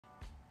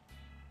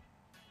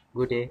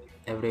Good day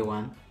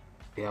everyone,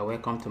 you are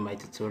welcome to my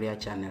tutorial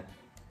channel.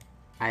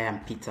 I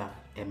am Peter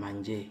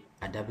Emanje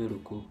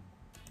Adabiruku.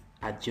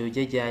 At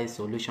Geojay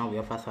Solution, we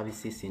offer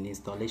services in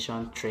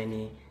installation,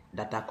 training,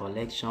 data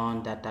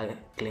collection, data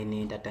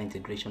cleaning, data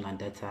integration, and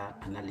data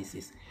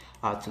analysis.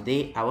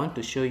 Today, I want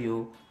to show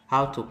you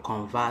how to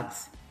convert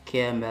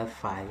KML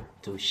file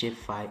to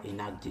Shapefile in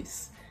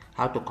ArcGIS.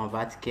 How to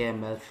convert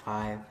KML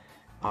file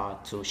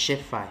to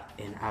Shapefile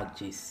in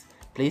ArcGIS.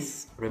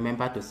 Please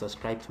remember to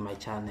subscribe to my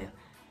channel.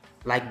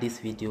 Like this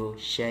video,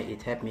 share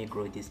it, help me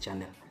grow this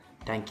channel.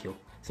 Thank you.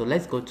 So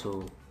let's go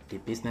to the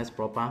business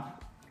proper.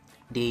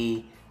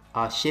 The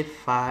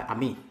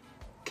shapefile,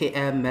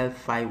 KML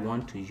file I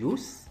want to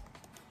use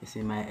is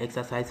in my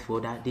exercise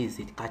folder. This is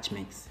the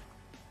attachments.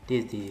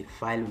 This is the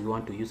file we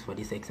want to use for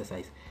this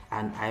exercise,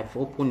 and I've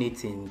opened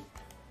it in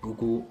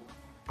Google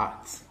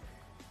Arts.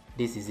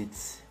 This is it.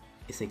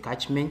 It's a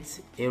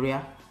catchment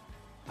area,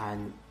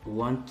 and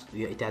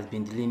it has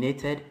been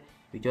delineated.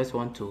 We just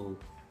want to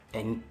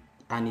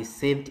and it's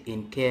saved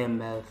in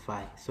KML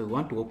file, so we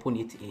want to open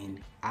it in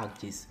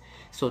ArcGIS.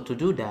 So to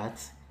do that,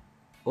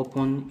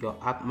 open your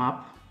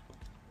ArcMap.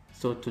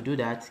 So to do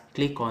that,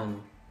 click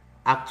on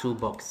Arc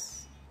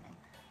Toolbox,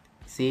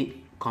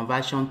 see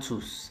Conversion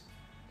Tools,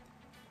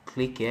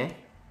 click here.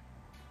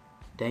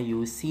 Then you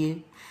will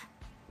see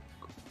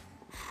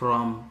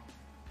from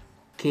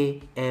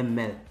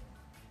KML,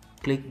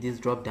 click this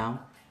drop down,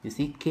 you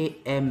see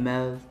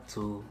KML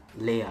to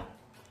layer,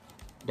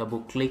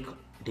 double click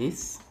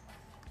this.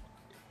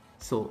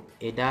 So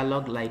a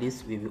dialog like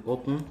this will be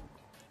open.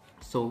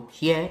 So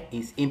here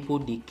is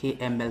input the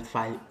KML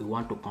file we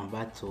want to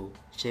convert to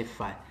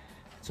shapefile.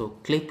 So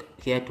click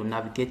here to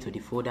navigate to the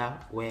folder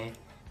where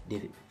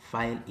the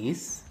file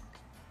is.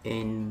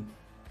 In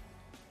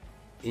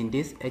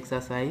this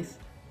exercise,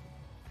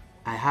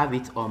 I have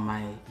it on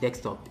my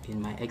desktop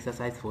in my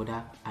exercise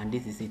folder, and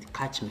this is it,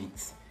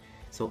 catchments.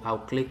 So I'll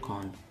click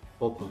on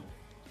open.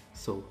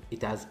 So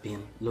it has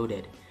been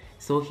loaded.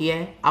 So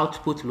here,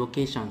 output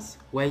locations,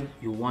 where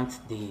you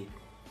want the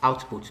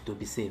output to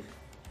be saved.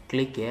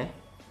 Click here.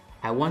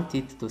 I want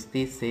it to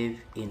stay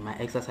saved in my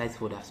exercise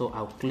folder, so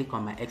I'll click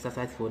on my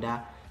exercise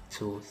folder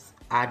to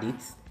add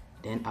it.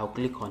 Then I'll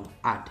click on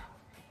add.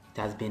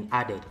 It has been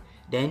added.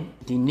 Then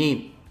the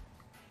name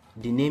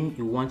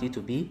you want it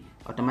to be,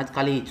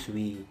 automatically it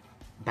will,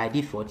 by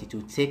default, it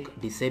will take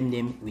the same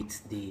name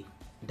with the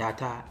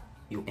data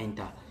you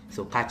enter.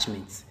 So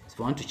catchments. If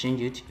you want to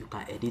change it, you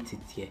can edit it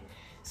here.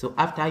 So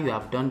after you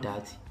have done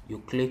that, you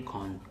click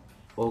on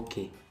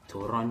OK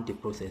to run the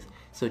process.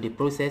 So the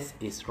process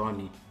is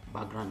running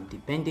background,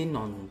 depending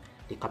on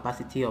the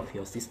capacity of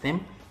your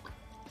system.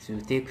 So it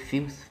will take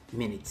few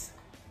minutes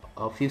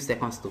or few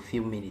seconds to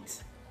few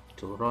minutes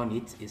to run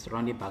it. It's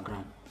running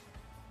background.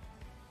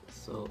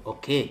 So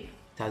okay,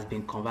 it has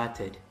been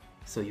converted.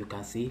 So you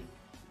can see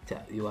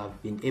that you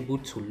have been able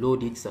to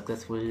load it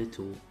successfully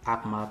to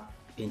ArcMap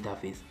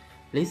interface.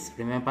 Please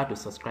remember to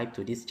subscribe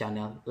to this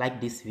channel,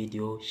 like this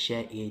video,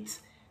 share it,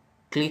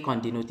 click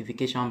on the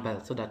notification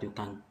bell so that you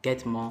can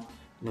get more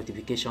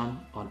notification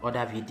on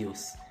other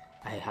videos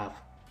I have.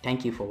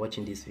 Thank you for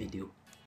watching this video.